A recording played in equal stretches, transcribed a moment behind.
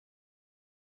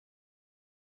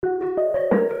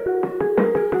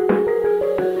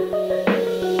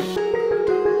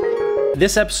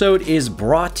This episode is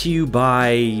brought to you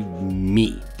by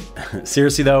me.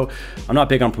 Seriously though, I'm not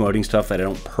big on promoting stuff that I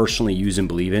don't personally use and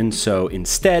believe in, so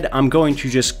instead I'm going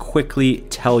to just quickly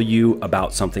tell you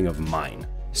about something of mine.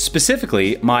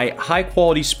 Specifically, my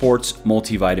high-quality sports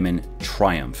multivitamin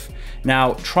Triumph.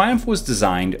 Now, Triumph was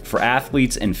designed for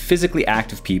athletes and physically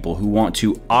active people who want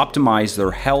to optimize their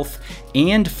health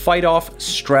and fight off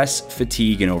stress,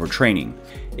 fatigue, and overtraining.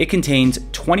 It contains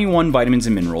 21 vitamins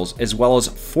and minerals, as well as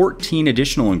 14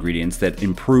 additional ingredients that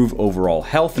improve overall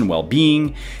health and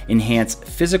well-being, enhance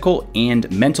physical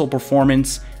and mental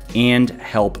performance, and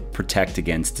help protect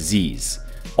against disease.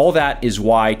 All that is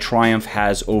why Triumph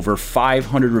has over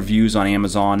 500 reviews on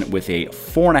Amazon with a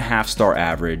 4.5-star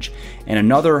average, and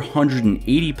another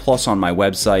 180 plus on my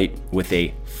website with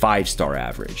a 5-star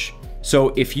average. So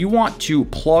if you want to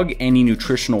plug any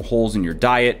nutritional holes in your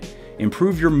diet,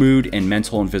 improve your mood and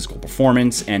mental and physical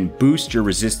performance, and boost your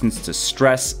resistance to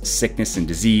stress, sickness, and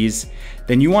disease,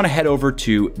 then you want to head over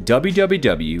to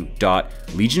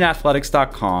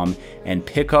www.legionathletics.com and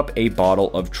pick up a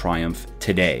bottle of Triumph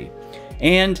today.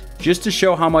 And just to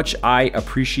show how much I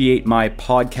appreciate my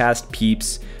podcast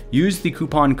peeps, use the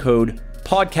coupon code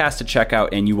PODCAST at checkout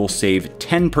and you will save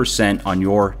 10% on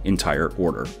your entire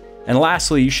order. And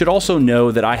lastly, you should also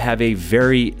know that I have a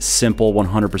very simple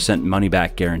 100% money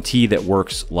back guarantee that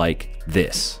works like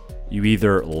this. You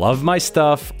either love my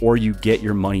stuff or you get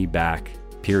your money back,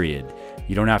 period.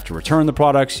 You don't have to return the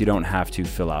products. You don't have to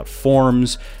fill out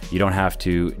forms. You don't have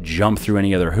to jump through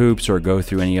any other hoops or go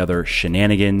through any other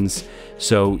shenanigans.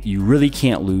 So you really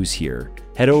can't lose here.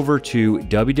 Head over to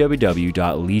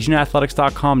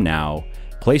www.legionathletics.com now,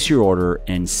 place your order,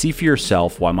 and see for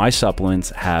yourself why my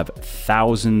supplements have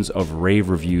thousands of rave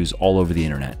reviews all over the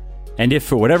internet. And if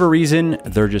for whatever reason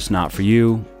they're just not for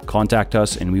you, contact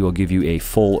us and we will give you a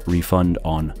full refund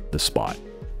on the spot.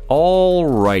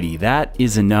 Alrighty, that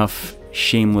is enough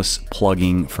shameless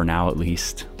plugging for now at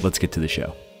least. Let's get to the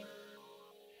show.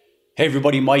 Hey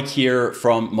everybody, Mike here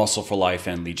from Muscle for Life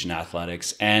and Legion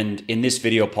Athletics. And in this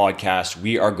video podcast,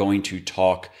 we are going to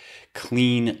talk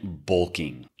clean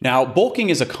bulking. Now, bulking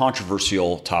is a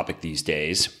controversial topic these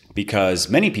days because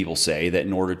many people say that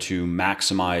in order to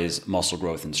maximize muscle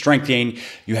growth and strength gain,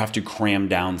 you have to cram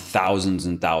down thousands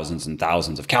and thousands and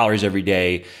thousands of calories every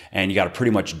day, and you got to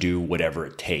pretty much do whatever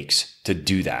it takes to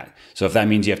do that. So if that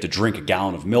means you have to drink a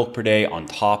gallon of milk per day on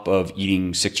top of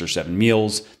eating 6 or 7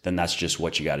 meals, then that's just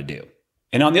what you got to do.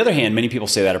 And on the other hand, many people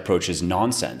say that approach is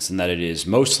nonsense and that it is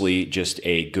mostly just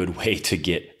a good way to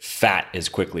get fat as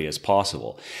quickly as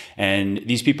possible. And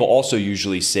these people also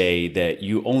usually say that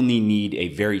you only need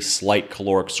a very slight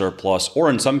caloric surplus, or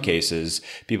in some cases,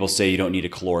 people say you don't need a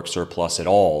caloric surplus at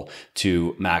all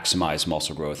to maximize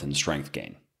muscle growth and strength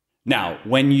gain. Now,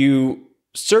 when you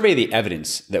survey the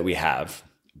evidence that we have,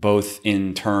 both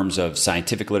in terms of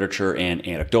scientific literature and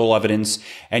anecdotal evidence,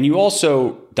 and you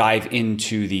also dive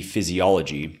into the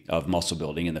physiology of muscle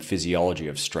building and the physiology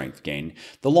of strength gain,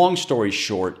 the long story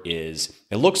short is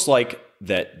it looks like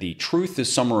that the truth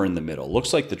is somewhere in the middle. It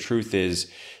looks like the truth is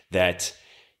that,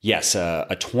 yes, a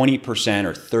 20%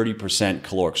 or 30%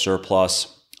 caloric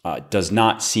surplus does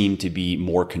not seem to be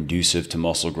more conducive to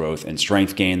muscle growth and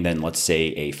strength gain than, let's say,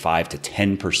 a 5 to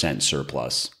 10%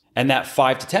 surplus. And that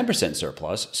 5 to 10%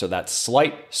 surplus, so that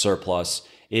slight surplus,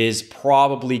 is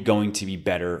probably going to be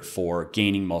better for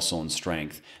gaining muscle and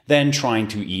strength than trying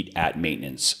to eat at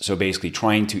maintenance. So basically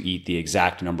trying to eat the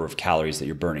exact number of calories that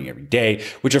you're burning every day,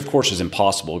 which of course is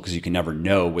impossible because you can never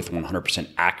know with 100%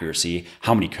 accuracy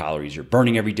how many calories you're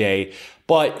burning every day.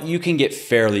 But you can get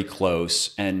fairly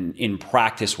close. And in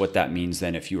practice, what that means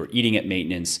then, if you are eating at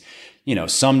maintenance,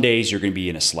 some days you're going to be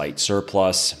in a slight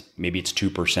surplus, maybe it's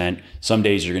 2%. Some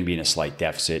days you're going to be in a slight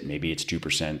deficit, maybe it's 2%,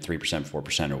 3%,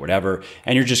 4%, or whatever.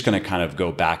 And you're just going to kind of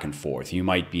go back and forth. You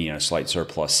might be in a slight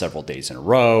surplus several days in a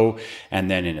row, and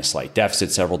then in a slight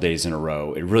deficit several days in a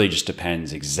row. It really just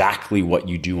depends exactly what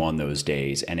you do on those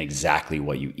days and exactly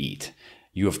what you eat.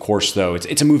 You, of course, though,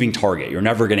 it's a moving target. You're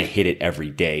never going to hit it every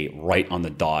day right on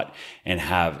the dot and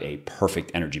have a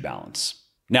perfect energy balance.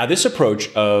 Now, this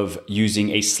approach of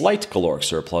using a slight caloric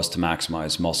surplus to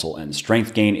maximize muscle and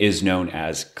strength gain is known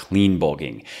as clean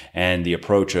bulking. And the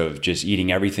approach of just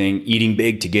eating everything, eating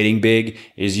big to getting big,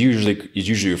 is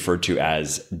usually referred to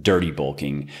as dirty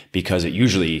bulking because it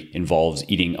usually involves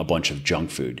eating a bunch of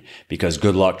junk food. Because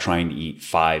good luck trying to eat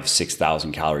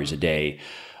 5,000-6,000 calories a day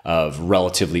of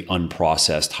relatively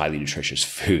unprocessed, highly nutritious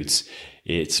foods.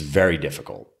 It's very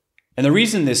difficult. And the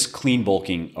reason this clean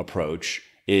bulking approach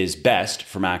is best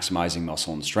for maximizing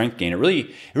muscle and strength gain, it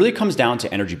really comes down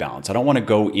to energy balance. I don't want to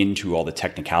go into all the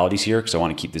technicalities here because I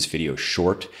want to keep this video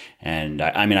short. And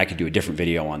I could do a different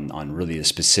video on really the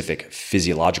specific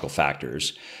physiological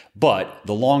factors. But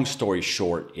the long story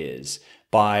short is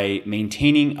by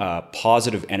maintaining a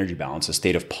positive energy balance, a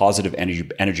state of positive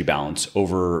energy balance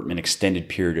over an extended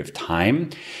period of time,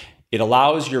 it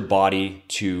allows your body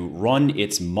to run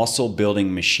its muscle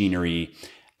building machinery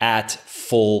at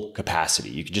full capacity.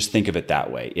 You can just think of it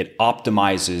that way. It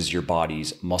optimizes your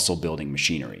body's muscle building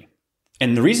machinery.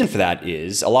 And the reason for that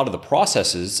is a lot of the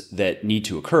processes that need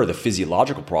to occur, the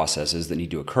physiological processes that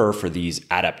need to occur for these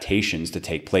adaptations to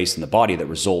take place in the body that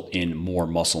result in more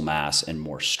muscle mass and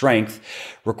more strength,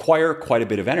 require quite a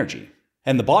bit of energy.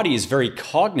 And the body is very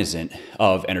cognizant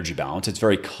of energy balance. It's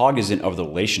very cognizant of the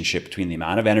relationship between the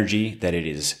amount of energy that it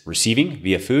is receiving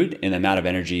via food and the amount of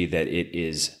energy that it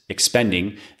is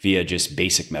expending via just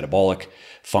basic metabolic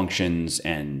functions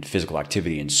and physical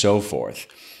activity and so forth.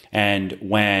 And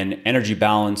when energy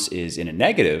balance is in a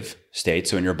negative state,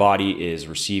 so when your body is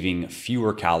receiving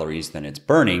fewer calories than it's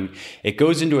burning, it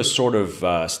goes into a sort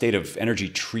of state of energy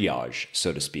triage,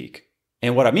 so to speak.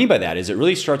 And what I mean by that is it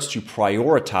really starts to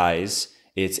prioritize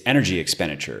its energy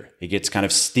expenditure. It gets kind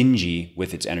of stingy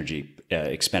with its energy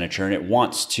expenditure, and it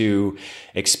wants to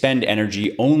expend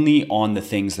energy only on the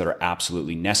things that are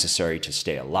absolutely necessary to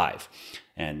stay alive.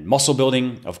 And muscle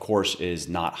building, of course, is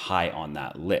not high on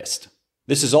that list.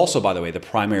 This is also, by the way, the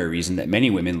primary reason that many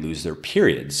women lose their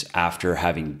periods after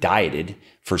having dieted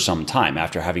for some time,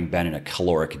 after having been in a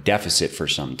caloric deficit for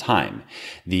some time.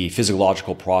 The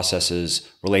physiological processes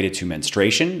related to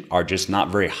menstruation are just not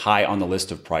very high on the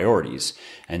list of priorities.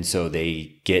 And so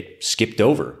they get skipped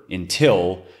over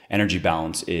until energy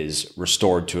balance is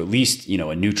restored to at least,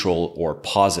 a neutral or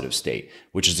positive state,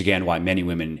 which is again why many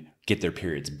women get their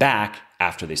periods back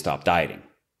after they stop dieting.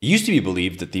 It used to be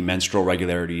believed that the menstrual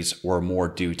irregularities were more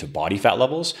due to body fat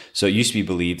levels. So it used to be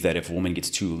believed that if a woman gets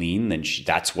too lean, then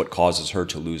that's what causes her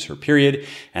to lose her period,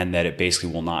 and that it basically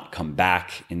will not come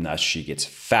back and thus she gets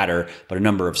fatter. But a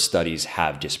number of studies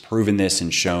have disproven this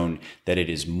and shown that it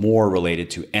is more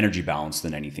related to energy balance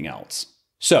than anything else.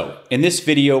 So in this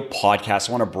video podcast,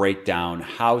 I want to break down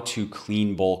how to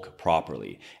clean bulk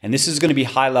properly. And this is going to be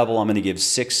high level. I'm going to give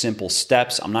 6 simple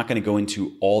steps. I'm not going to go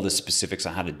into all the specifics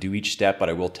on how to do each step, but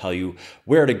I will tell you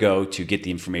where to go to get the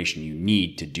information you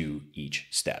need to do each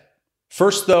step.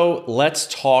 First though, let's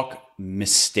talk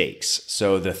mistakes.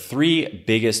 So the 3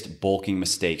 biggest bulking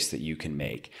mistakes that you can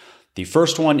make. The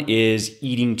first one is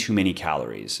eating too many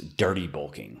calories, dirty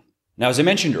bulking. Now, as I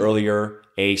mentioned earlier,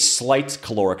 a slight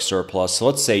caloric surplus, so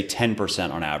let's say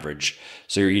 10% on average.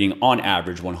 So you're eating on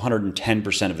average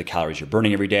 110% of the calories you're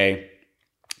burning every day.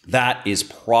 That is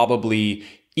probably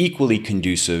equally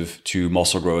conducive to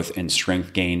muscle growth and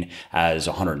strength gain as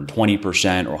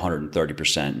 120% or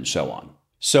 130% and so on.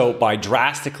 So by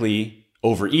drastically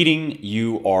overeating,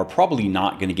 you are probably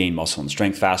not going to gain muscle and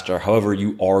strength faster. However,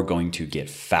 you are going to get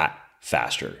fat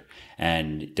faster.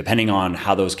 And depending on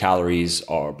how those calories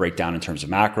break down in terms of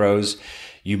macros,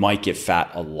 you might get fat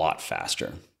a lot faster.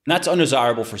 And that's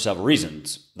undesirable for several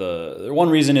reasons. The one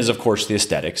reason is, of course, the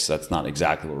aesthetics. That's not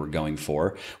exactly what we're going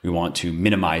for. We want to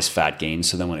minimize fat gain,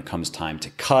 so then when it comes time to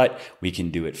cut, we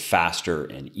can do it faster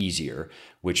and easier,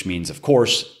 which means, of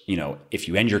course, if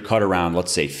you end your cut around,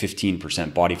 let's say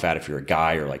 15% body fat if you're a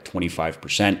guy, or like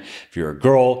 25% if you're a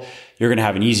girl, you're going to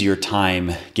have an easier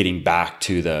time getting back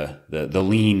to the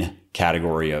lean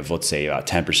category of, let's say, about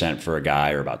 10% for a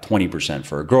guy or about 20%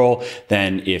 for a girl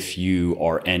than if you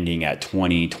are ending at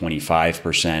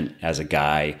 20-25% as a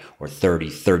guy or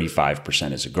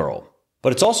 30-35% as a girl.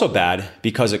 But it's also bad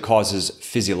because it causes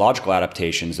physiological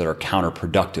adaptations that are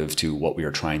counterproductive to what we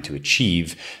are trying to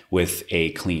achieve with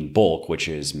a clean bulk, which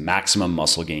is maximum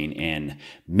muscle gain and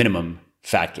minimum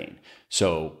fat gain.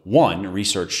 So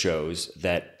research shows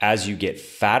that as you get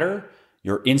fatter,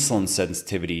 your insulin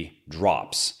sensitivity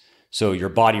drops. So your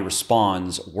body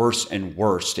responds worse and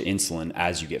worse to insulin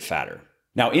as you get fatter.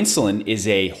 Now, insulin is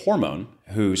a hormone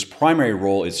whose primary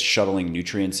role is shuttling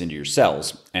nutrients into your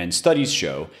cells, and studies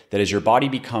show that as your body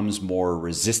becomes more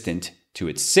resistant to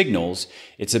its signals,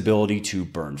 its ability to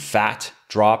burn fat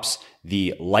drops,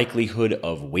 the likelihood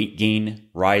of weight gain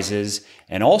rises,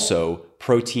 and also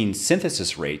protein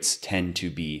synthesis rates tend to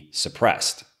be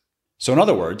suppressed. So in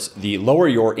other words, the lower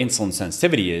your insulin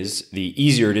sensitivity is, the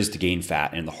easier it is to gain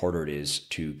fat and the harder it is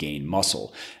to gain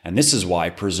muscle. And this is why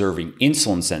preserving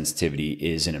insulin sensitivity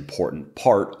is an important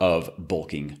part of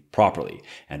bulking properly.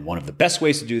 And one of the best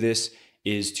ways to do this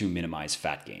is to minimize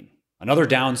fat gain. Another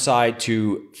downside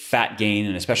to fat gain,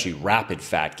 and especially rapid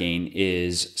fat gain,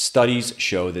 is studies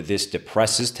show that this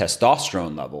depresses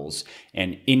testosterone levels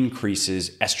and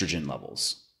increases estrogen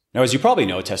levels. Now, as you probably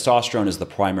know, testosterone is the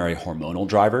primary hormonal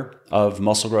driver of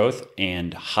muscle growth,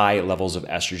 and high levels of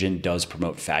estrogen does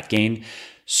promote fat gain.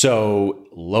 So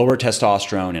lower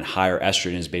testosterone and higher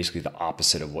estrogen is basically the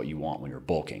opposite of what you want when you're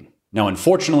bulking. Now,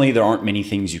 unfortunately, there aren't many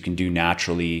things you can do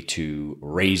naturally to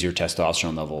raise your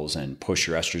testosterone levels and push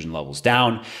your estrogen levels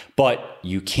down, but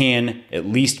you can at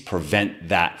least prevent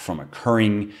that from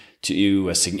occurring to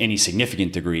any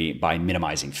significant degree by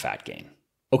minimizing fat gain.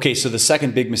 Okay, so the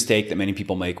second big mistake that many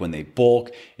people make when they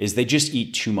bulk is they just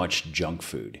eat too much junk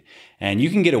food. And you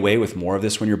can get away with more of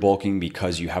this when you're bulking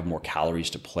because you have more calories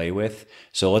to play with.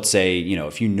 So let's say,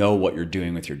 if you know what you're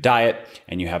doing with your diet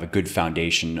and you have a good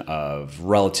foundation of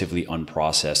relatively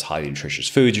unprocessed, highly nutritious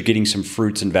foods, you're getting some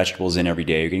fruits and vegetables in every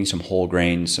day, you're getting some whole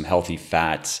grains, some healthy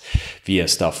fats via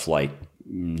stuff like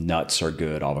nuts are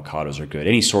good, avocados are good.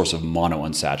 Any source of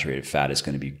monounsaturated fat is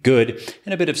going to be good,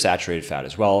 and a bit of saturated fat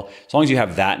as well. As long as you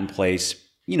have that in place,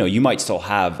 you might still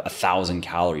have 1,000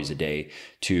 calories a day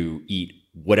to eat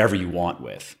whatever you want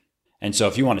with. And so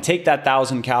if you want to take that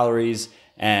 1,000 calories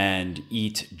and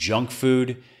eat junk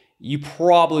food, you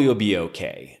probably will be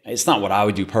okay. It's not what I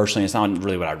would do personally. It's not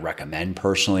really what I'd recommend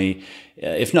personally.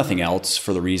 If nothing else,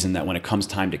 for the reason that when it comes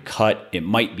time to cut, it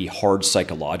might be hard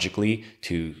psychologically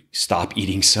to stop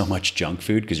eating so much junk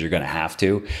food because you're going to have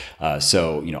to.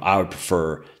 So I would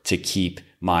prefer to keep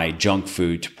my junk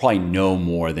food to probably no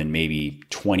more than maybe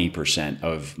 20%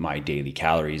 of my daily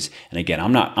calories. And again,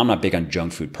 I'm not big on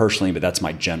junk food personally, but that's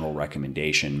my general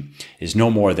recommendation is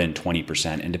no more than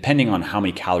 20%. And depending on how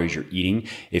many calories you're eating,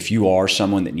 if you are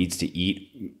someone that needs to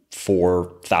eat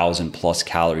 4,000 plus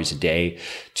calories a day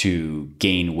to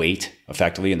gain weight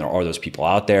effectively, and there are those people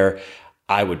out there,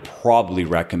 I would probably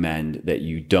recommend that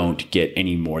you don't get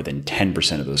any more than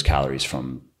 10% of those calories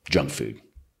from junk food.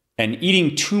 And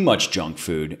eating too much junk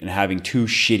food and having too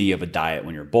shitty of a diet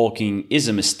when you're bulking is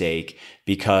a mistake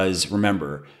because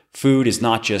remember, food is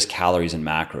not just calories and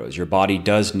macros. Your body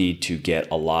does need to get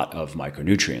a lot of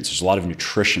micronutrients. There's a lot of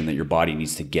nutrition that your body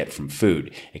needs to get from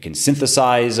food. It can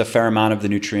synthesize a fair amount of the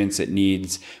nutrients it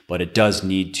needs, but it does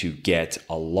need to get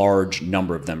a large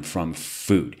number of them from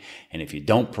food. And if you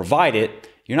don't provide it,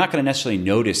 you're not going to necessarily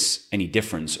notice any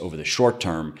difference over the short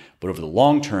term, but over the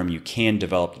long term, you can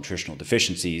develop nutritional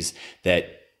deficiencies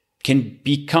that can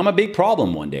become a big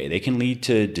problem one day. They can lead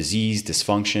to disease,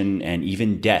 dysfunction, and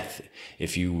even death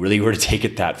if you really were to take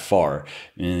it that far,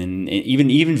 and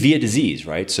even via disease,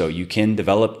 right? So you can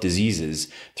develop diseases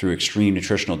through extreme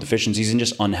nutritional deficiencies and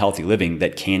just unhealthy living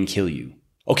that can kill you.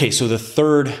 Okay, so the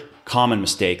third common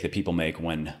mistake that people make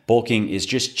when bulking is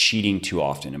just cheating too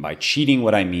often. And by cheating,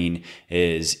 what I mean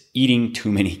is eating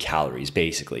too many calories,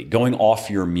 basically going off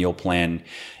your meal plan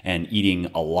and eating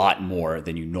a lot more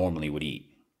than you normally would eat.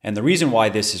 And the reason why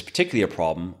this is particularly a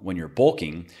problem when you're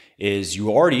bulking is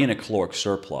you're already in a caloric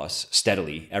surplus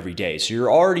steadily every day. So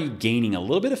you're already gaining a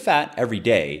little bit of fat every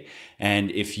day. And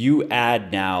if you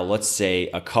add now, let's say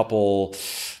a couple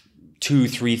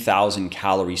 2,000-3,000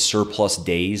 calorie surplus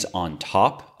days on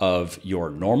top of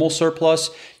your normal surplus,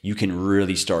 you can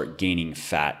really start gaining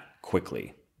fat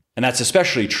quickly. And that's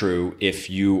especially true if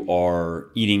you are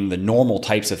eating the normal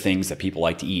types of things that people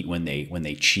like to eat when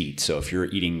they cheat. So if you're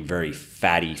eating very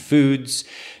fatty foods,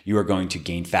 you are going to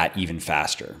gain fat even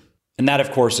faster. And that,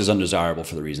 of course, is undesirable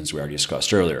for the reasons we already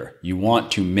discussed earlier. You want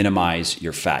to minimize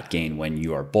your fat gain when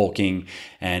you are bulking.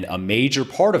 And a major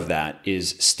part of that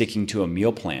is sticking to a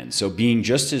meal plan. So being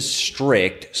just as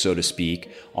strict, so to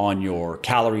speak, on your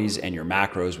calories and your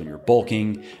macros when you're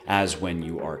bulking as when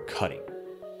you are cutting.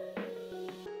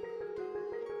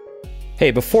 Hey,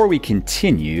 before we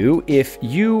continue, if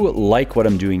you like what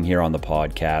I'm doing here on the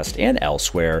podcast and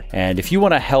elsewhere, and if you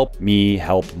want to help me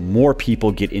help more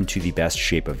people get into the best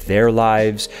shape of their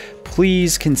lives,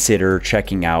 please consider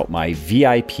checking out my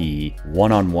VIP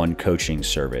one-on-one coaching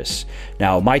service.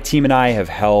 Now, my team and I have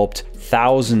helped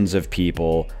thousands of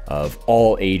people of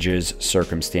all ages,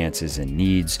 circumstances, and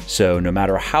needs. So no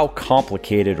matter how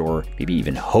complicated or maybe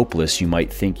even hopeless you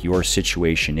might think your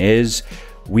situation is,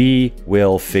 we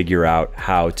will figure out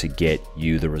how to get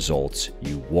you the results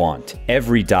you want.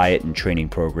 Every diet and training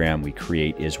program we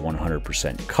create is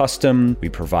 100% custom. We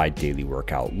provide daily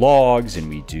workout logs and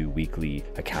we do weekly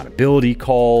accountability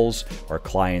calls. Our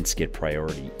clients get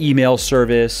priority email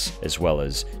service, as well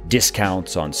as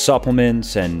discounts on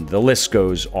supplements, and the list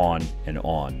goes on and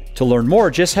on. To learn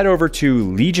more, just head over to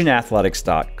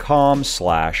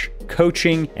legionathletics.com/coaching.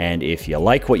 coaching. And if you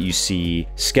like what you see,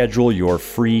 schedule your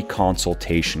free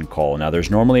consultation call. Now, there's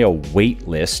normally a wait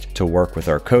list to work with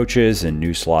our coaches, and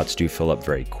new slots do fill up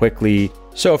very quickly.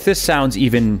 So if this sounds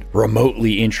even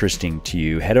remotely interesting to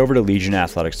you, head over to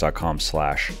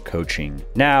legionathletics.com/coaching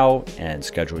now and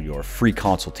schedule your free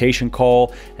consultation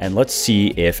call. And let's see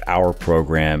if our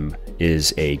program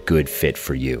is a good fit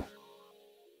for you.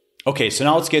 Okay, so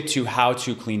now let's get to how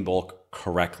to clean bulk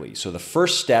correctly. So the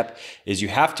first step is you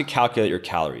have to calculate your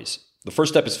calories. The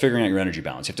first step is figuring out your energy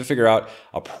balance. You have to figure out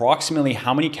approximately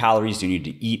how many calories do you need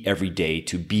to eat every day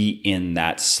to be in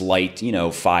that slight,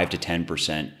 5 to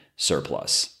 10%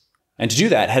 surplus. And to do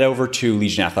that, head over to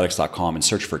legionathletics.com and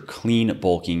search for clean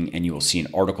bulking, and you will see an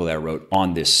article that I wrote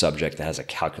on this subject that has a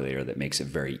calculator that makes it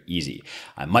very easy.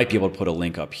 I might be able to put a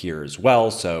link up here as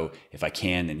well, so if I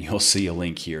can, then you'll see a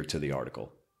link here to the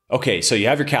article. Okay, so you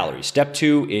have your calories. Step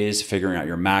 2 is figuring out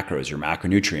your macros, your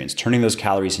macronutrients, turning those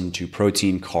calories into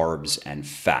protein, carbs, and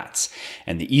fats.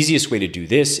 And the easiest way to do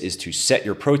this is to set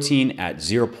your protein at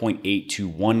 0.8 to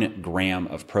 1 gram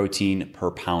of protein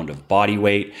per pound of body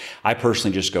weight. I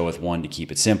personally just go with 1 to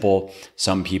keep it simple.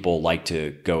 Some people like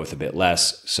to go with a bit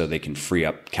less so they can free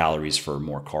up calories for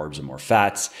more carbs and more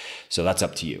fats. So that's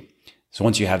up to you. So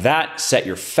once you have that, set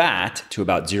your fat to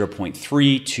about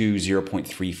 0.3 to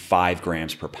 0.35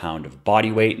 grams per pound of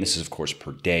body weight. And this is, of course,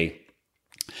 per day.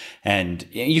 And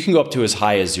you can go up to as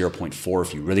high as 0.4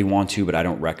 if you really want to, but I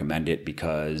don't recommend it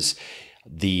because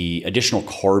the additional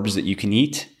carbs that you can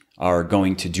eat are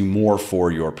going to do more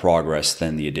for your progress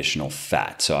than the additional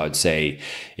fat. So I would say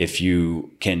if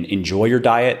you can enjoy your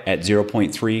diet at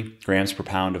 0.3 grams per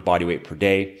pound of body weight per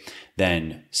day,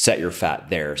 then set your fat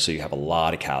there so you have a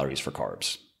lot of calories for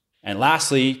carbs. And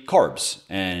lastly, carbs.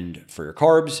 And for your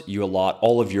carbs, you allot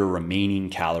all of your remaining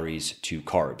calories to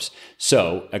carbs.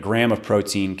 So a gram of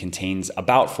protein contains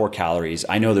about 4 calories.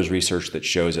 I know there's research that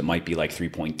shows it might be like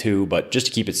 3.2, but just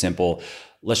to keep it simple,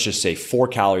 let's just say 4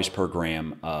 calories per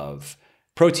gram of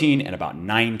protein and about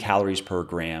 9 calories per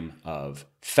gram of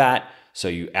fat. So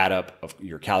you add up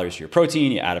your calories for your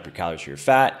protein, you add up your calories for your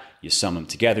fat, you sum them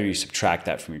together, you subtract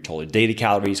that from your total daily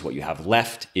calories. What you have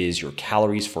left is your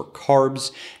calories for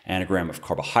carbs, and a gram of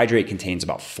carbohydrate contains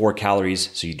about 4 calories.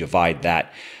 So you divide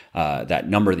that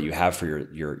number that you have for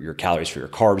your calories for your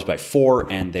carbs by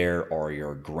 4, and there are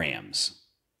your grams.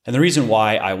 And the reason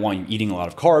why I want you eating a lot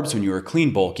of carbs when you are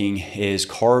clean bulking is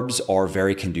carbs are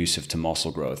very conducive to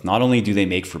muscle growth. Not only do they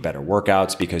make for better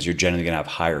workouts because you're generally going to have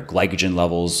higher glycogen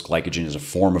levels. Glycogen is a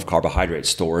form of carbohydrate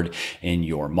stored in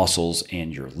your muscles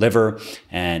and your liver,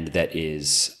 and that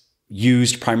is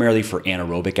used primarily for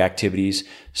anaerobic activities.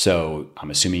 So I'm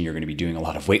assuming you're going to be doing a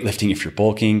lot of weightlifting if you're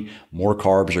bulking. More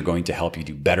carbs are going to help you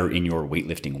do better in your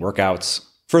weightlifting workouts.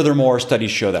 Furthermore,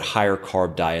 studies show that higher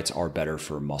carb diets are better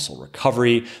for muscle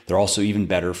recovery. They're also even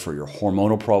better for your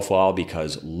hormonal profile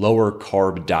because lower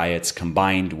carb diets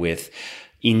combined with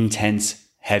intense,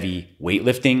 heavy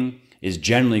weightlifting is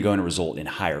generally going to result in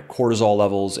higher cortisol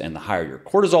levels. And the higher your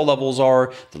cortisol levels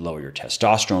are, the lower your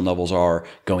testosterone levels are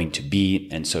going to be.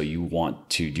 And so you want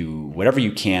to do whatever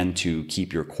you can to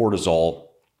keep your cortisol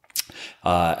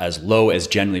as low as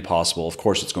generally possible. Of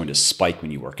course, it's going to spike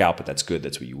when you work out, but that's good.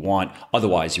 That's what you want.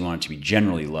 Otherwise, you want it to be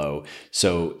generally low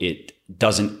so it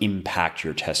doesn't impact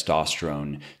your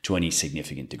testosterone to any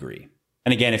significant degree.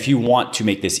 And again, if you want to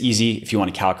make this easy, if you want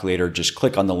a calculator, just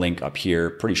click on the link up here.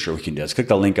 Pretty sure we can do this. Click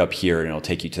the link up here and it'll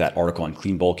take you to that article on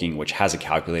clean bulking, which has a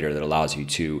calculator that allows you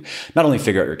to not only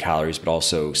figure out your calories, but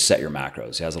also set your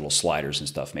macros. It has little sliders and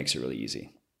stuff, makes it really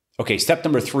easy. Okay, step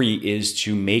number 3 is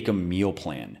to make a meal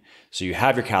plan. So you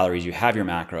have your calories, you have your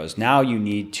macros. Now you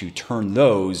need to turn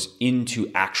those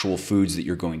into actual foods that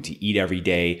you're going to eat every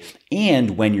day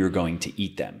and when you're going to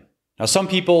eat them. Now, some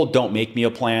people don't make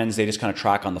meal plans. They just kind of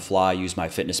track on the fly, use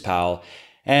MyFitnessPal,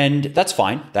 and that's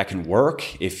fine. That can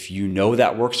work. If you know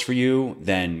that works for you,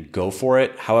 then go for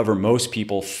it. However, most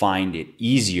people find it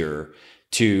easier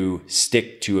to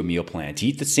stick to a meal plan, to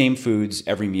eat the same foods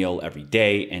every meal, every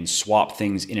day, and swap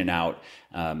things in and out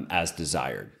as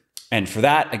desired. And for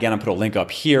that, again, I put a link up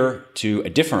here to a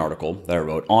different article that I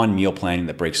wrote on meal planning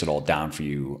that breaks it all down for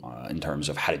you in terms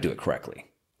of how to do it correctly.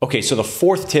 Okay, so the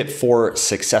 4th tip for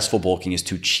successful bulking is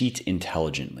to cheat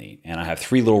intelligently. And I have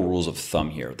 3 little rules of thumb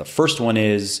here. The first one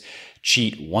is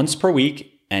cheat once per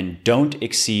week and don't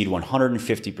exceed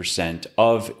 150%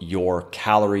 of your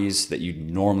calories that you'd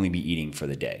normally be eating for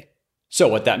the day. So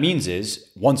what that means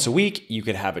is once a week, you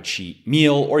could have a cheat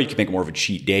meal, or you could make more of a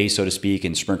cheat day, so to speak,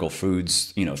 and sprinkle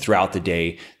foods, throughout the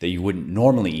day that you wouldn't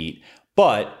normally eat.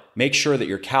 But make sure that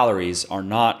your calories are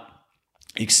not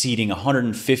exceeding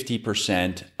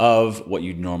 150% of what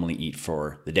you'd normally eat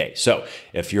for the day. So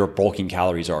if your bulking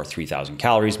calories are 3,000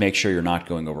 calories, make sure you're not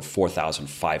going over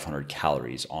 4,500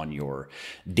 calories on your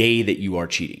day that you are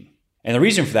cheating. And the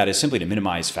reason for that is simply to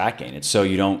minimize fat gain. It's so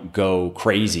you don't go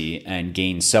crazy and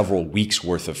gain several weeks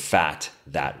worth of fat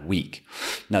that week.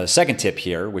 Now, the second tip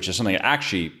here, which is something I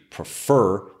actually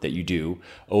prefer that you do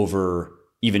over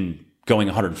even going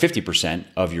 150%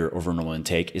 of your over normal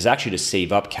intake, is actually to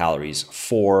save up calories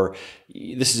for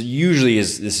this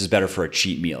is better for a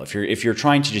cheat meal. If you're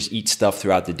trying to just eat stuff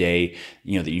throughout the day,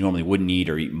 that you normally wouldn't eat,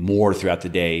 or eat more throughout the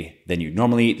day than you'd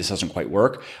normally eat, this doesn't quite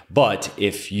work. But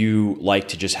if you like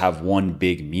to just have one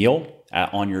big meal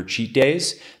on your cheat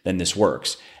days, then this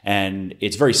works. And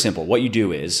it's very simple. What you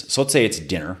do is, so let's say it's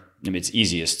dinner. I mean, it's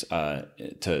easiest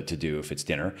to do if it's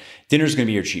dinner. Dinner is going to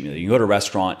be your cheat meal. You go to a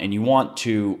restaurant and you want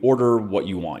to order what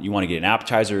you want. You want to get an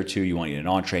appetizer or two, you want to get an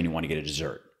entree, and you want to get a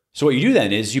dessert. So what you do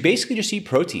then is you basically just eat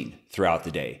protein throughout the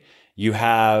day. You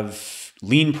have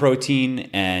lean protein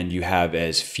and you have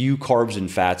as few carbs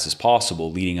and fats as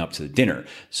possible leading up to the dinner.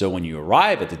 So when you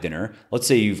arrive at the dinner, let's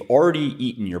say you've already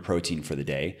eaten your protein for the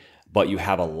day, but you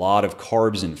have a lot of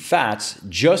carbs and fats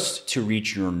just to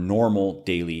reach your normal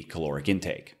daily caloric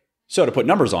intake. So to put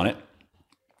numbers on it,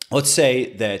 let's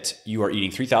say that you are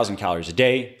eating 3,000 calories a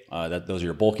day. Those are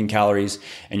your bulking calories,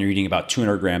 and you're eating about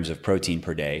 200 grams of protein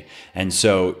per day. And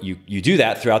so you do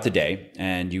that throughout the day,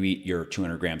 and you eat your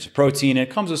 200 grams of protein. And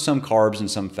it comes with some carbs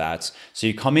and some fats. So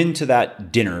you come into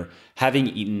that dinner having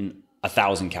eaten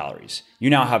 1,000 calories. You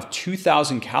now have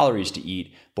 2,000 calories to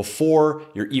eat before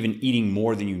you're even eating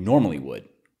more than you normally would.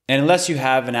 And unless you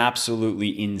have an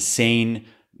absolutely insane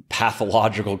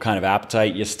pathological kind of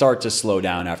appetite, you start to slow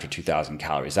down after 2,000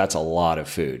 calories. That's a lot of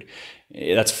food.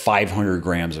 That's 500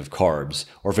 grams of carbs.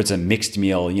 Or if it's a mixed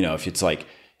meal, if it's like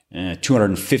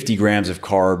 250 grams of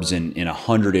carbs and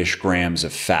 100-ish grams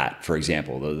of fat, for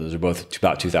example, those are both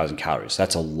about 2,000 calories.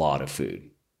 That's a lot of food.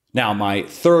 Now, my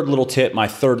third little tip, my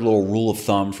third little rule of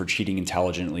thumb for cheating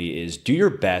intelligently is do your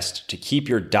best to keep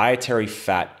your dietary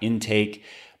fat intake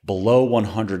below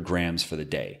 100 grams for the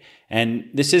day. And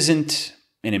this isn't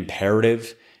an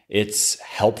imperative. It's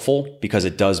helpful because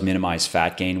it does minimize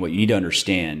fat gain. What you need to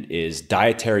understand is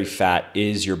dietary fat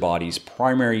is your body's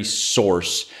primary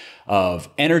source of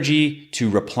energy to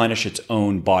replenish its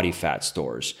own body fat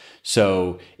stores.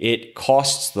 So it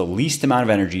costs the least amount of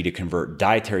energy to convert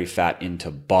dietary fat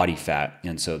into body fat.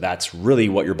 And so that's really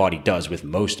what your body does with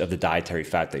most of the dietary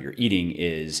fat that you're eating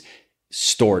is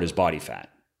stored as body fat.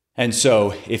 And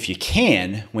so if you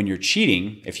can, when you're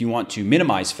cheating, if you want to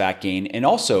minimize fat gain and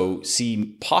also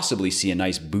possibly see a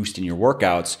nice boost in your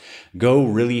workouts, go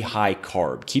really high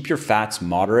carb. Keep your fats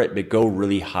moderate, but go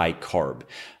really high carb.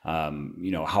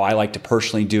 How I like to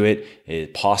personally do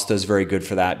it, pasta is very good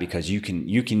for that because you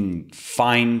can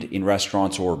find in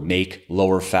restaurants or make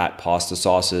lower fat pasta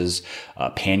sauces.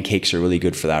 Pancakes are really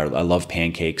good for that. I love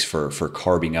pancakes for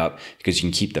carbing up because you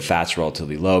can keep the fats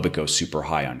relatively low, but go super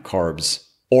high on carbs.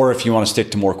 Or if you want to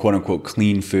stick to more quote unquote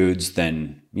clean foods,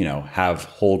 then, have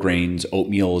whole grains.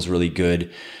 Oatmeal is really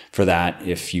good for that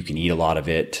if you can eat a lot of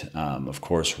it. Of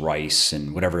course, rice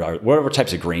and whatever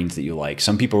types of grains that you like.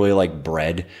 Some people really like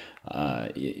bread,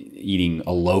 eating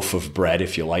a loaf of bread.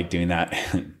 If you like doing that,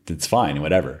 it's fine,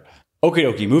 whatever.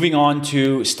 Okay, moving on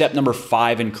to step number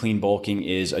 5 in clean bulking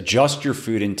is adjust your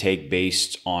food intake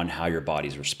based on how your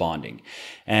body's responding.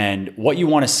 And what you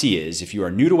want to see is if you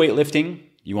are new to weightlifting,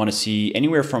 you want to see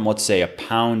anywhere from, let's say, 1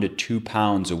 pound to 2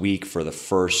 pounds a week for the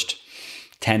first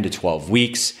 10 to 12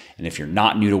 weeks. And if you're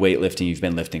not new to weightlifting, you've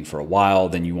been lifting for a while,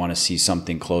 then you want to see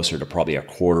something closer to probably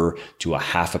 1/4 to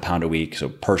 1/2 pound a week. So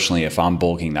personally, if I'm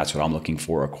bulking, that's what I'm looking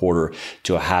for, 1/4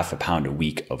 to 1/2 pound a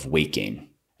week of weight gain.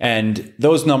 And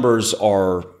those numbers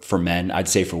are for men. I'd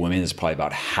say for women, it's probably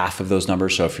about half of those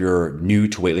numbers. So if you're new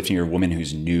to weightlifting, you're a woman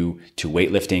who's new to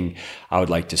weightlifting, I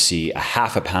would like to see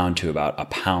 1/2 pound to about 1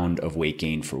 pound of weight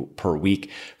gain per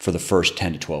week for the first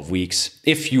 10 to 12 weeks.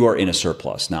 If you are in a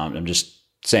surplus. Now, I'm just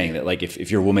saying that if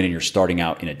you're a woman and you're starting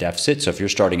out in a deficit, so if you're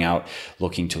starting out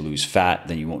looking to lose fat,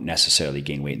 then you won't necessarily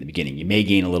gain weight in the beginning. You may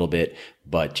gain a little bit,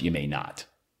 but you may not.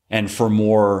 And for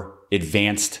more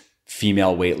advanced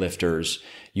female weightlifters,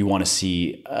 you want to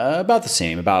see about the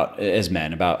same, as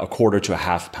men, about 1/4 to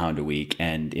 1/2 pound a week.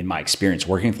 And in my experience,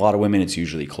 working with a lot of women, it's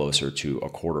usually closer to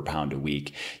 1/4 pound a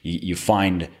week. You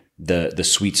find the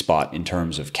sweet spot in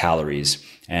terms of calories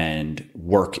and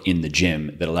work in the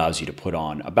gym that allows you to put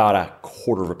on about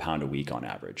 1/4 pound a week on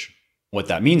average. What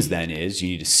that means then is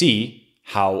you need to see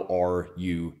how are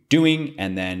you doing.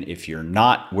 And then if you're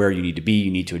not where you need to be, you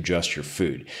need to adjust your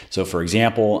food. So for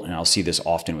example, and I'll see this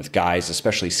often with guys,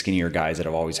 especially skinnier guys that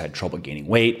have always had trouble gaining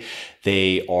weight,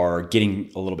 they are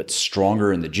getting a little bit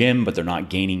stronger in the gym, but they're not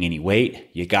gaining any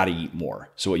weight. You got to eat more.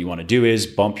 So what you want to do is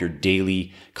bump your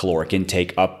daily caloric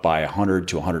intake up by 100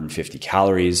 to 150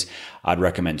 calories. I'd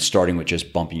recommend starting with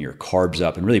just bumping your carbs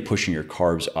up and really pushing your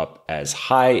carbs up as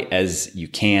high as you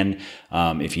can.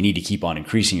 If you need to keep on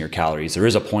increasing your calories, there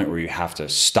is a point where you have to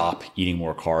stop eating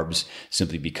more carbs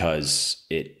simply because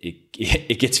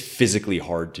it gets physically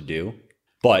hard to do.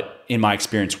 But in my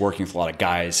experience working with a lot of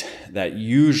guys, that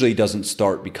usually doesn't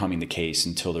start becoming the case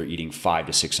until they're eating 500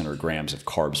 to 600 grams of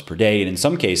carbs per day. And in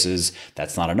some cases,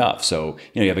 that's not enough. So,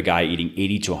 you have a guy eating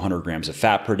 80 to 100 grams of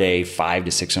fat per day, 500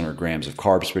 to 600 grams of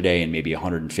carbs per day, and maybe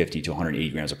 150 to 180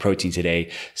 grams of protein today,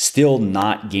 still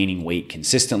not gaining weight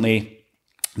consistently.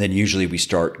 Then usually we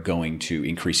start going to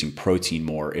increasing protein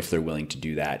more if they're willing to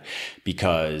do that,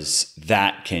 because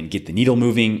that can get the needle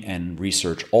moving. And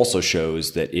research also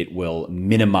shows that it will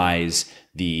minimize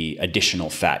the additional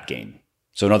fat gain.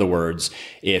 So in other words,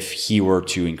 if he were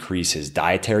to increase his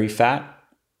dietary fat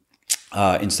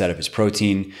instead of his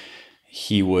protein,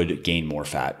 he would gain more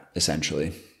fat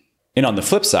essentially. And on the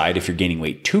flip side, if you're gaining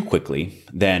weight too quickly,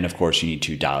 then of course you need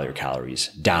to dial your calories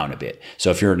down a bit.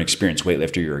 So if you're an experienced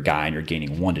weightlifter, you're a guy and you're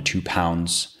gaining 1 to 2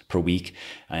 pounds per week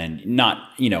and not,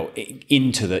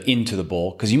 into the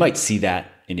bowl, because you might see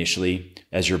that initially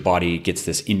as your body gets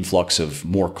this influx of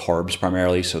more carbs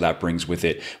primarily. So that brings with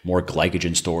it more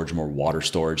glycogen storage, more water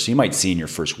storage. So you might see in your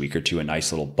first week or two a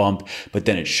nice little bump, but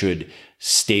then it should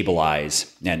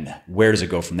stabilize. And where does it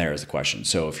go from there is the question.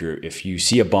 So if you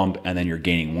see a bump and then you're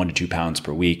gaining 1 to 2 pounds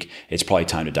per week, it's probably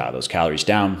time to dial those calories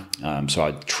down. So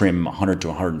I'd trim 100 to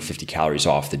 150 calories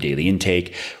off the daily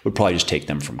intake. Would probably just take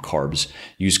them from carbs.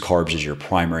 Use carbs as your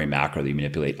primary macro that you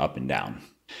manipulate up and down.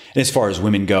 And as far as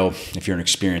women go, if you're an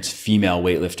experienced female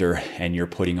weightlifter and you're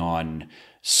putting on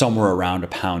somewhere around 1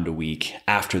 pound a week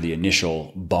after the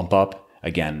initial bump up,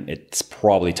 again, it's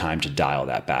probably time to dial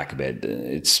that back a bit.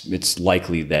 It's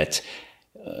likely that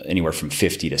anywhere from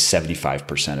 50 to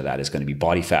 75% of that is going to be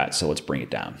body fat. So let's bring it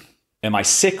down. And my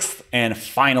sixth and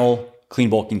final clean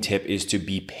bulking tip is to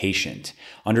be patient.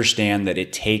 Understand that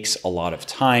it takes a lot of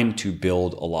time to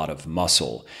build a lot of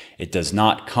muscle. It does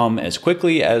not come as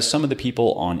quickly as some of the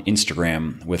people on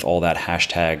Instagram with all that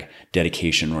hashtag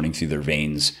dedication running through their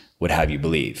veins would have you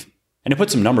believe. And to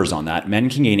put some numbers on that, men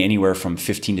can gain anywhere from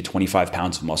 15 to 25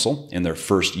 pounds of muscle in their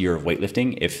first year of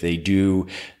weightlifting if they do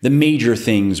the major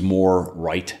things more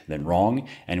right than wrong,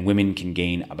 and women can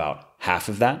gain about half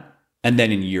of that. And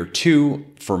then in year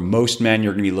 2, for most men,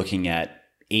 you're going to be looking at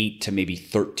 8 to maybe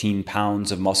 13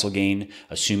 pounds of muscle gain,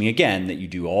 assuming again that you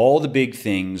do all the big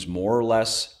things more or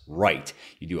less right.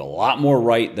 You do a lot more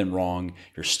right than wrong.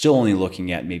 You're still only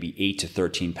looking at maybe 8 to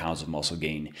 13 pounds of muscle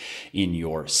gain in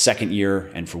your second year.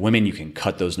 And for women, you can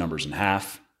cut those numbers in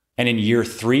half. And in year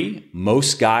 3,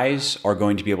 most guys are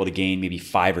going to be able to gain maybe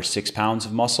 5 or 6 pounds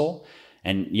of muscle.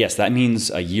 And yes, that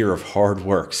means a year of hard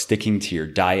work, sticking to your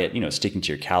diet, sticking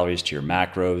to your calories, to your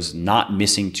macros, not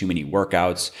missing too many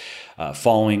workouts,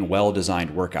 following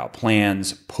well-designed workout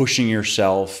plans, pushing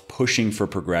yourself, pushing for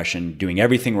progression, doing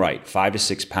everything right. 5 to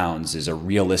 6 pounds is a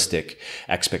realistic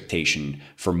expectation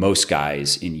for most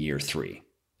guys in year 3.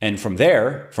 And from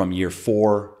there, from year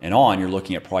 4 and on, you're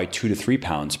looking at probably 2 to 3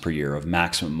 pounds per year of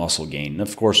maximum muscle gain. And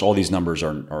of course, all these numbers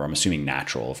are I'm assuming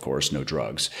natural, of course, no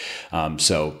drugs.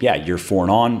 So yeah, year 4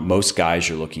 and on, most guys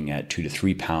are looking at 2 to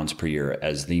 3 pounds per year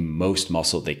as the most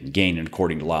muscle they can gain. And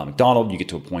according to Lyle McDonald, you get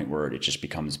to a point where it just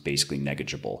becomes basically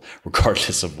negligible,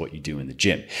 regardless of what you do in the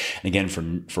gym. And again,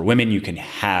 for women, you can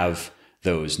have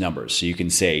those numbers. So you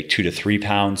can say 2 to 3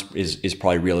 pounds is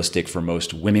probably realistic for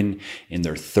most women in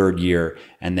their third year,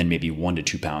 and then maybe 1 to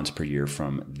 2 pounds per year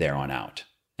from there on out.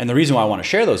 And the reason why I want to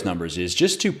share those numbers is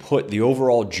just to put the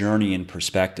overall journey in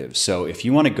perspective. So if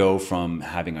you want to go from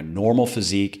having a normal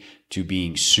physique to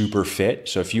being super fit.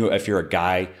 So if you're a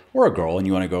guy or a girl and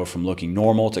you want to go from looking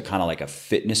normal to kind of like a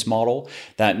fitness model,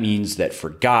 that means that for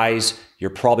guys, you're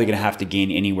probably going to have to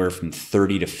gain anywhere from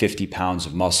 30 to 50 pounds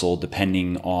of muscle,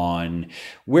 depending on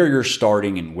where you're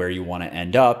starting and where you want to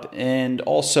end up, and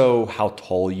also how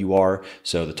tall you are.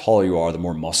 So the taller you are, the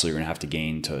more muscle you're going to have to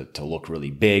gain to look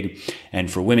really big.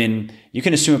 And for women, you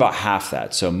can assume about half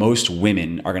that. So most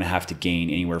women are going to have to gain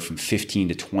anywhere from 15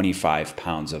 to 25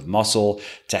 pounds of muscle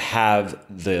to have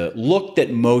the look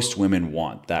that most women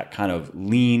want, that kind of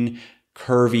lean,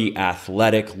 curvy,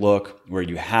 athletic look where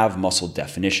you have muscle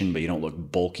definition, but you don't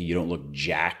look bulky, you don't look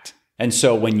jacked. And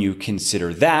so when you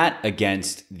consider that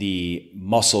against the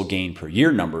muscle gain per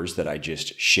year numbers that I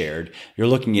just shared, you're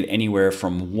looking at anywhere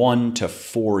from 1 to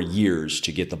 4 years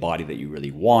to get the body that you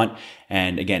really want.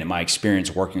 And again, in my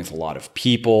experience working with a lot of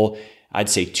people, I'd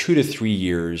say 2 to 3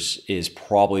 years is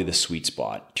probably the sweet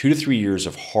spot. 2 to 3 years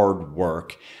of hard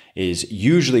work is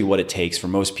usually what it takes for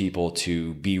most people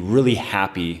to be really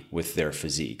happy with their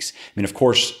physiques. I mean, of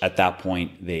course, at that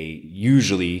point, they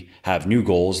usually have new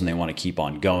goals and they want to keep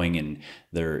on going, and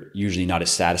they're usually not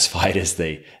as satisfied as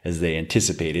they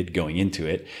anticipated going into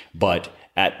it. But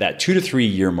at that 2 to 3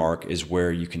 year mark is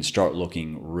where you can start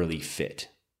looking really fit.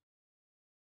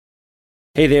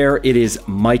 Hey there, it is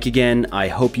Mike again. I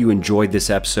hope you enjoyed this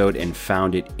episode and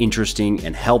found it interesting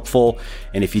and helpful.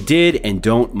 And if you did and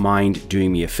don't mind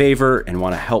doing me a favor and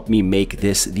want to help me make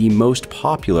this the most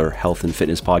popular health and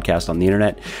fitness podcast on the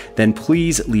internet, then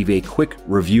please leave a quick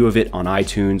review of it on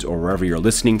iTunes or wherever you're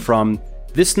listening from.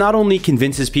 This not only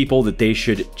convinces people that they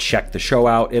should check the show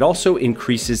out, it also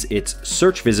increases its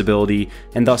search visibility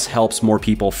and thus helps more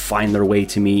people find their way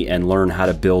to me and learn how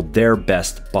to build their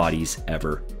best bodies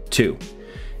ever too.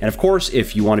 And of course,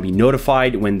 if you want to be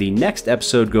notified when the next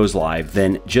episode goes live,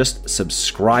 then just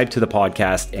subscribe to the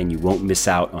podcast and you won't miss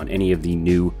out on any of the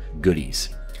new goodies.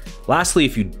 Lastly,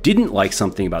 if you didn't like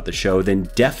something about the show, then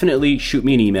definitely shoot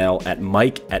me an email at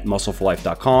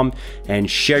mike@muscleforlife.com and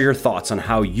share your thoughts on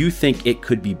how you think it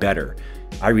could be better.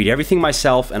 I read everything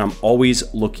myself and I'm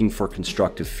always looking for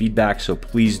constructive feedback, so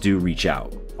please do reach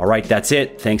out. All right, that's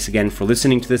it. Thanks again for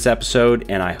listening to this episode,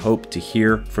 and I hope to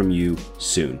hear from you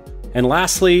soon. And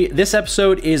lastly, this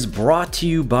episode is brought to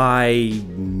you by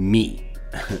me.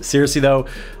 Seriously though,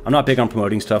 I'm not big on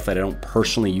promoting stuff that I don't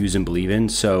personally use and believe in,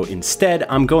 so instead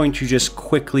I'm going to just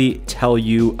quickly tell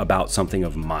you about something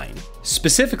of mine.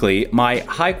 Specifically, my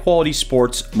high-quality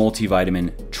sports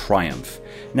multivitamin Triumph.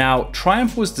 Now,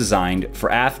 Triumph was designed for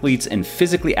athletes and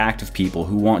physically active people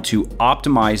who want to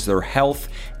optimize their health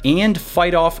and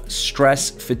fight off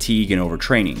stress, fatigue, and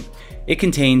overtraining. It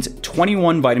contains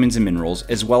 21 vitamins and minerals,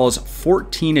 as well as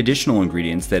 14 additional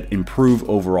ingredients that improve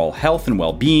overall health and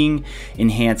well-being,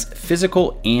 enhance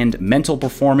physical and mental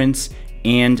performance,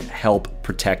 and help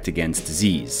protect against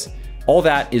disease. All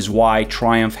that is why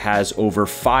Triumph has over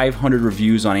 500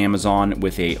 reviews on Amazon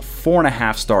with a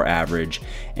 4.5-star average,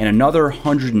 and another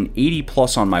 180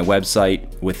 plus on my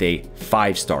website with a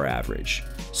 5-star average.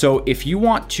 So if you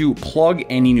want to plug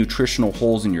any nutritional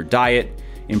holes in your diet,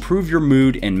 improve your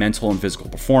mood and mental and physical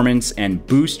performance, and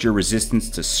boost your resistance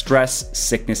to stress,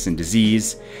 sickness, and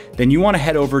disease, then you want to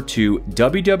head over to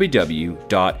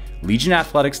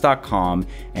www.legionathletics.com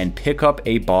and pick up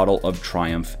a bottle of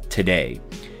Triumph today.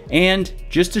 And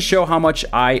just to show how much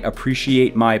I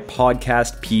appreciate my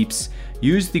podcast peeps,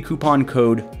 use the coupon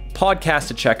code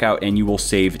PODCAST at checkout and you will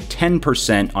save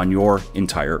 10% on your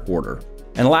entire order.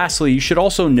 And lastly, you should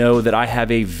also know that I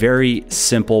have a very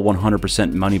simple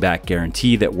 100% money back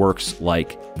guarantee that works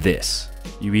like this.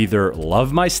 You either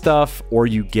love my stuff or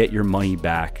you get your money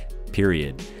back,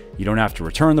 period. You don't have to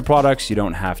return the products. You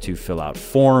don't have to fill out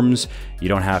forms. You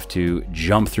don't have to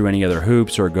jump through any other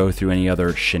hoops or go through any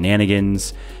other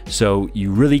shenanigans. So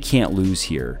you really can't lose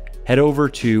here. Head over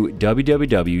to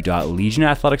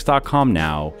www.legionathletics.com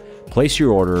now. Place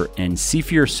your order and see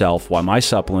for yourself why my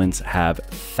supplements have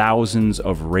thousands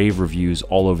of rave reviews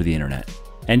all over the internet.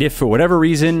 And if for whatever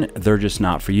reason they're just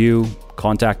not for you,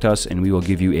 contact us and we will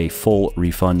give you a full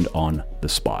refund on the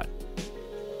spot.